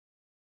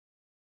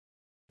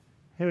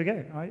here we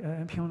go,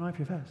 NPM and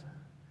IPFS.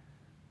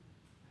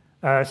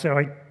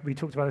 We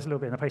talked about this a little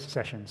bit in the poster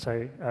session,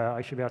 so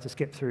I should be able to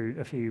skip through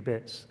a few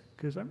bits,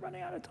 because I'm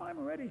running out of time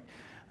already.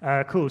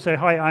 Cool, so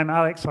hi, I'm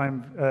Alex.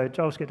 I'm a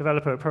JavaScript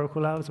developer at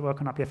Protocol Labs. I work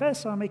on IPFS,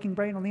 so I'm making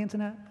brain on the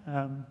internet.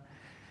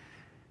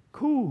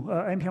 Cool,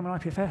 NPM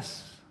and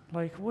IPFS.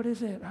 Like, what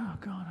is it? Oh,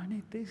 God, I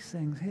need these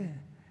things here.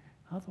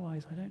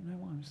 Otherwise, I don't know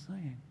what I'm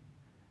saying.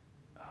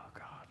 Oh,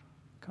 God,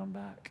 come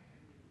back.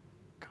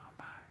 Come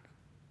back.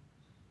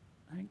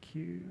 Thank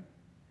you.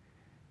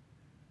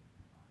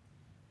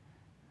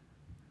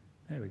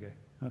 There we go.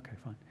 OK,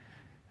 fine.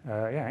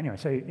 Anyway,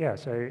 so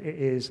it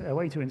is a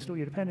way to install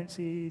your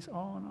dependencies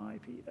on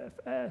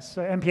IPFS.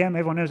 So NPM,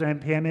 everyone knows what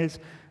NPM is.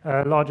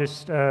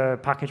 Largest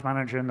package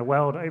manager in the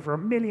world, over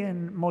 1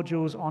 million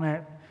modules on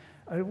it,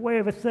 way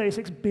over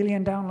 36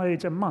 billion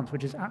downloads a month,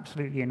 which is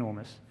absolutely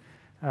enormous.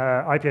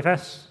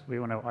 IPFS, we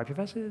all know what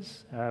IPFS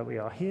is. We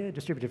are here,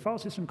 distributed file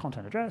system,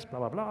 content address, blah,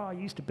 blah, blah. I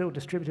used to build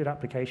distributed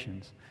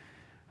applications.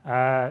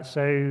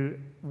 So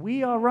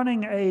we are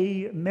running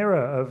a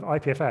mirror of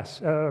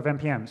IPFS, of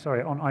NPM,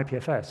 sorry, on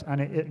IPFS, and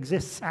it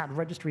exists at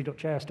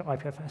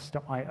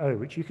registry.js.ipfs.io,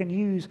 which you can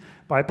use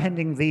by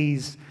appending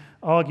these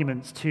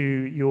arguments to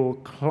your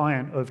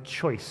client of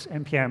choice,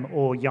 NPM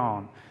or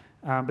Yarn.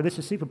 But this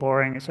is super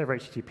boring. It's over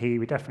HTTP.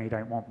 We definitely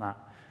don't want that.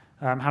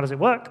 How does it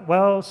work?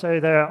 Well,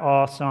 so there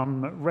are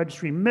some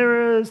registry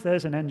mirrors.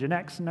 There's an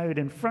Nginx node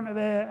in front of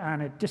it,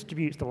 and it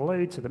distributes the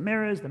load to the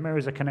mirrors. The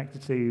mirrors are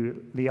connected to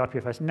the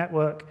IPFS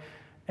network.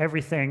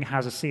 Everything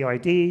has a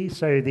CID,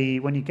 so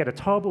when you get a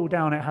tarball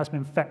down, it has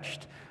been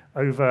fetched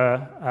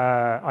over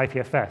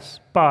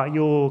IPFS. But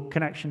your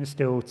connection is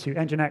still to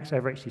Nginx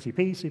over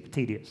HTTP, super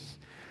tedious.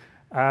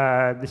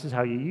 This is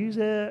how you use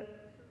it.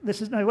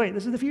 This is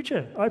the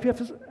future,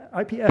 IPFS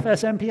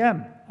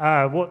NPM.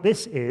 What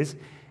this is,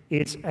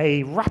 it's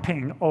a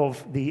wrapping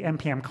of the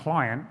NPM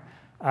client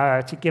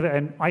to give it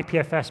an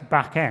IPFS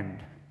backend.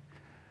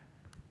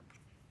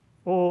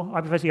 Or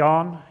IPFS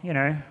Yarn,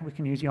 we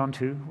can use Yarn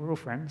too, we're all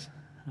friends.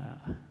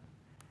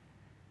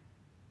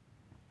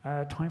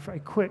 Time for a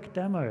quick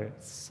demo.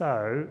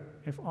 So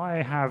if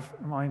I have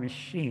my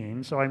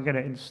machine, so I'm going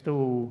to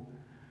install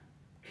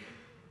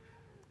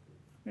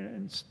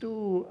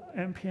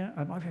NPM,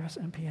 IPFS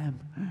NPM.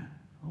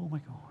 Oh my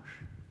gosh.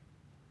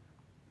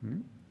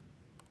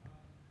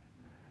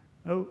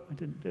 Oh, I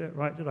didn't do it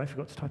right, did I? I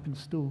forgot to type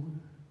install.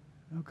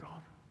 Oh,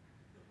 God.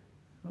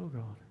 Oh,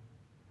 God.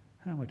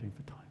 How am I doing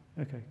for time?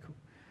 OK, cool.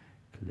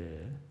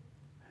 Clear.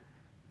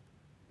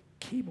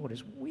 Keyboard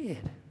is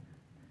weird.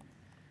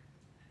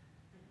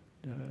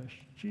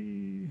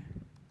 -G,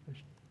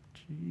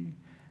 -G,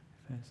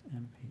 FS,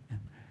 NPM.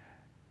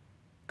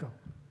 Go.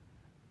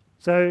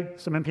 So,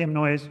 some NPM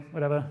noise,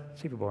 whatever,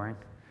 super boring.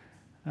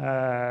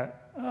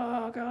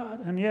 Oh, God.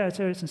 And yeah,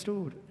 so it's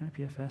installed,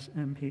 IPFS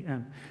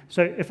NPM.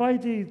 So if I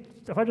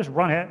just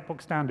run it,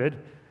 box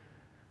standard,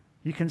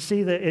 you can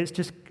see that it's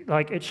just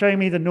like, it's showing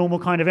me the normal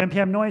kind of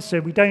NPM noise. So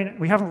we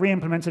haven't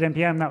re-implemented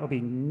NPM. That would be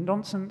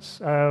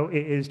nonsense. It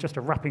is just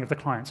a wrapping of the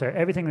client. So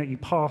everything that you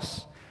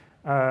pass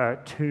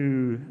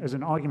as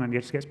an argument,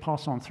 it just gets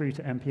passed on through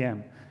to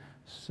NPM.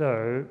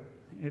 So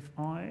if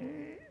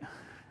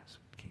this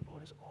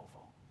keyboard is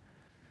awful.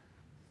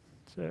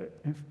 So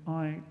if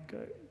I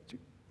go to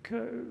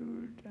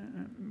code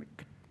and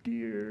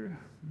McDear,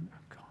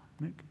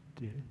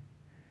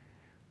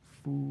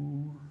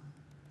 foo,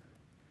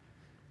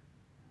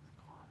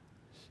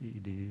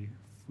 cd,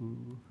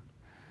 foo.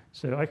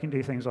 So I can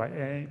do things like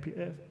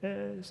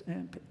IPFS,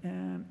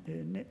 NPM,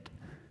 init.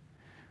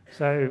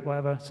 So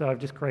whatever, so I've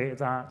just created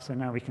that. So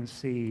now we can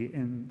see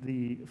in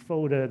the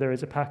folder there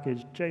is a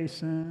package,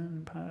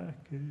 JSON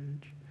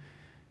package.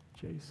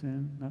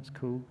 JSON, that's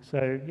cool.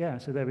 So yeah,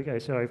 so there we go.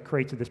 So I've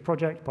created this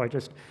project by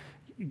just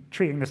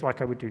treating this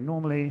like I would do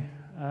normally.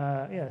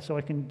 So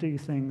I can do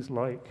things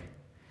like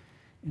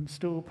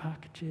install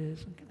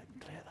packages. I'm going to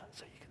clear that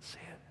so you can see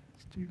it.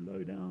 Let's do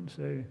lowdown.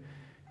 So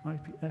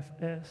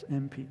IPFS,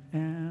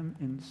 NPM,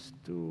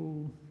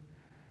 install,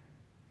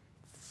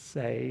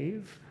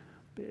 save,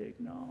 big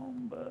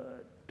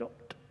number,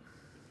 dot,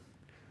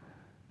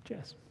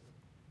 JS.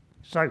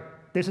 So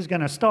this is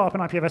going to start up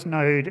an IPFS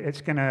node.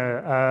 It's going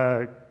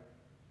to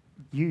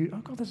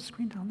oh God, there's a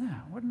screen down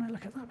there. Why didn't I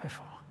look at that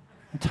before?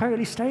 I'm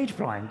totally stage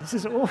blind. This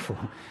is awful.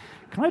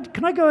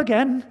 Can I go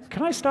again?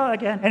 Can I start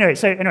again? Anyway,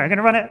 I'm going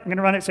to run it. I'm going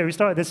to run it. So we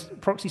started this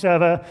proxy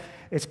server.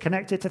 It's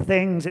connected to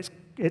things.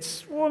 It's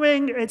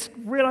swarming. It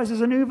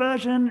realizes a new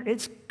version.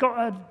 It's got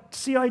a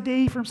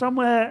CID from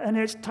somewhere, and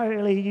it's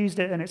totally used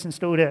it, and it's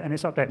installed it, and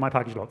it's updated my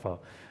package log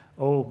file.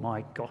 Oh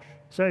my gosh.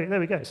 So there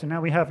we go. So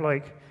now we have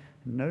like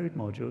node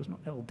modules,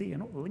 not LD. I'm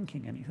not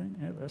linking anything.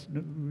 That's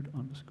node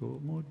underscore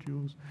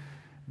modules,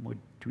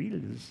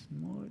 modules,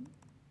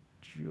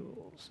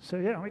 modules. So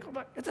yeah, we got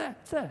that. It's there.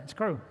 It's there. It's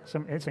cool.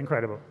 It's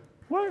incredible.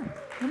 Whoa,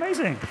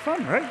 amazing.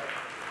 Fun, right?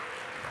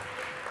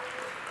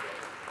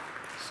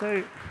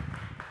 So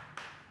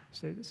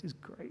this is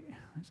great.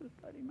 There's a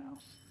bloody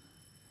mouse.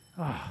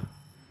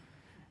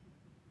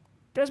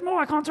 There's more,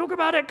 I can't talk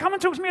about it. Come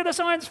and talk to me at the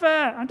science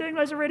fair. I'm doing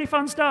loads of really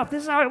fun stuff.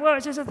 This is how it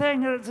works. This is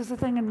a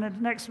thing.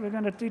 And next we're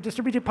going to do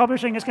distributed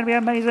publishing. It's going to be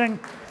amazing.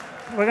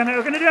 We're going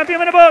to do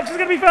NPM in a box. It's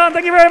going to be fun.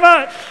 Thank you very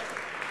much.